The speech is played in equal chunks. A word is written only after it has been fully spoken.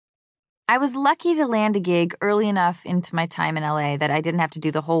I was lucky to land a gig early enough into my time in LA that I didn't have to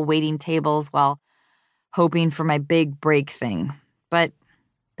do the whole waiting tables while hoping for my big break thing. But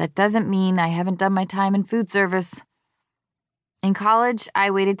that doesn't mean I haven't done my time in food service. In college,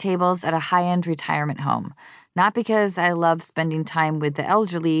 I waited tables at a high-end retirement home, not because I love spending time with the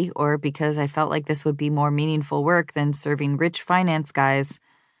elderly or because I felt like this would be more meaningful work than serving rich finance guys.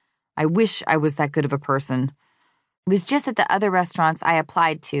 I wish I was that good of a person. It was just that the other restaurants I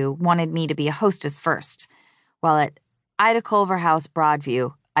applied to wanted me to be a hostess first, while at Ida Culver House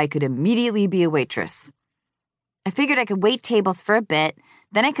Broadview, I could immediately be a waitress. I figured I could wait tables for a bit,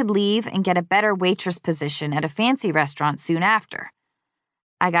 then I could leave and get a better waitress position at a fancy restaurant soon after.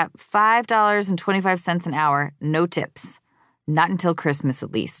 I got $5.25 an hour, no tips. Not until Christmas,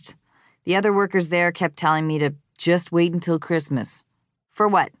 at least. The other workers there kept telling me to just wait until Christmas. For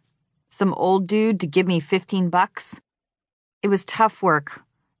what? Some old dude to give me $15? It was tough work.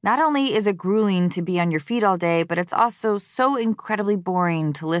 Not only is it grueling to be on your feet all day, but it's also so incredibly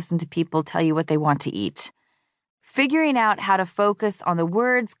boring to listen to people tell you what they want to eat. Figuring out how to focus on the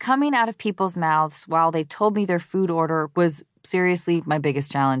words coming out of people's mouths while they told me their food order was seriously my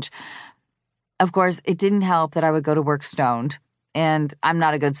biggest challenge. Of course, it didn't help that I would go to work stoned, and I'm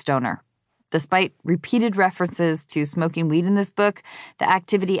not a good stoner. Despite repeated references to smoking weed in this book, the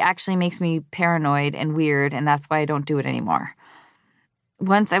activity actually makes me paranoid and weird, and that's why I don't do it anymore.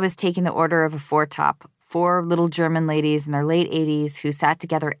 Once I was taking the order of a four-top, 4 little German ladies in their late 80s who sat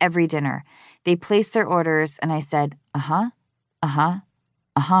together every dinner. They placed their orders, and I said, uh-huh, uh-huh,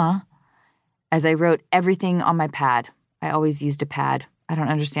 uh-huh, as I wrote everything on my pad. I always used a pad. I don't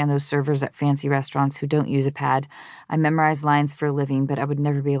understand those servers at fancy restaurants who don't use a pad. I memorize lines for a living, but I would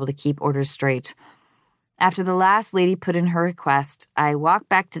never be able to keep orders straight. After the last lady put in her request, I walked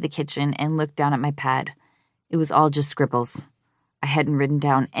back to the kitchen and looked down at my pad. It was all just scribbles. I hadn't written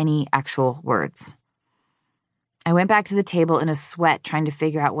down any actual words. I went back to the table in a sweat trying to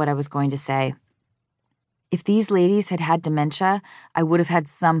figure out what I was going to say. If these ladies had had dementia, I would have had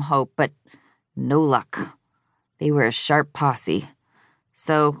some hope, but no luck. They were a sharp posse.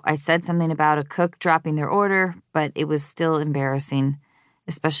 So I said something about a cook dropping their order, but it was still embarrassing,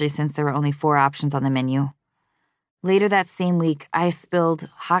 especially since there were only 4 options on the menu. Later that same week, I spilled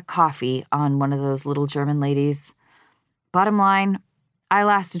hot coffee on one of those little German ladies. Bottom line, I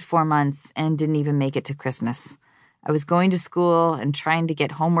lasted 4 months and didn't even make it to Christmas. I was going to school and trying to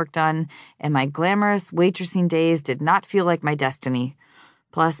get homework done, and my glamorous waitressing days did not feel like my destiny.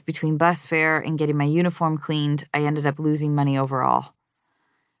 Plus, between bus fare and getting my uniform cleaned, I ended up losing money overall.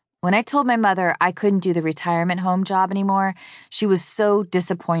 When I told my mother I couldn't do the retirement home job anymore, she was so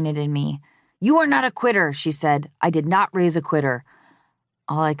disappointed in me. "You are not a quitter," she said. "I did not raise a quitter."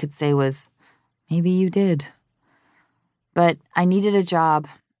 All I could say was, "Maybe you did." But I needed a job.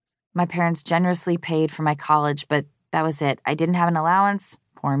 My parents generously paid for my college, but that was it. I didn't have an allowance.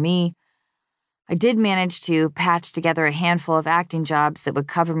 Poor me. I did manage to patch together a handful of acting jobs that would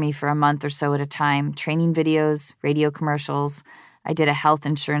cover me for a month or so at a time, training videos, radio commercials. I did a health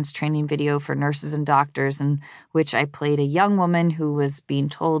insurance training video for nurses and doctors in which I played a young woman who was being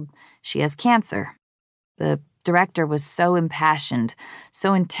told she has cancer. The director was so impassioned,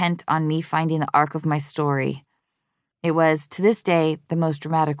 so intent on me finding the arc of my story. It was, to this day, the most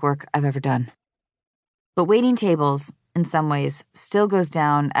dramatic work I've ever done. But waiting tables, in some ways, still goes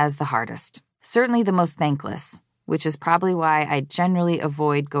down as the hardest. Certainly the most thankless, which is probably why I generally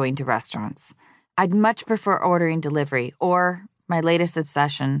avoid going to restaurants. I'd much prefer ordering delivery or, my latest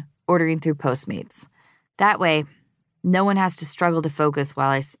obsession, ordering through Postmates. That way, no one has to struggle to focus while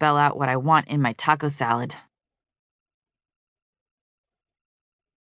I spell out what I want in my taco salad.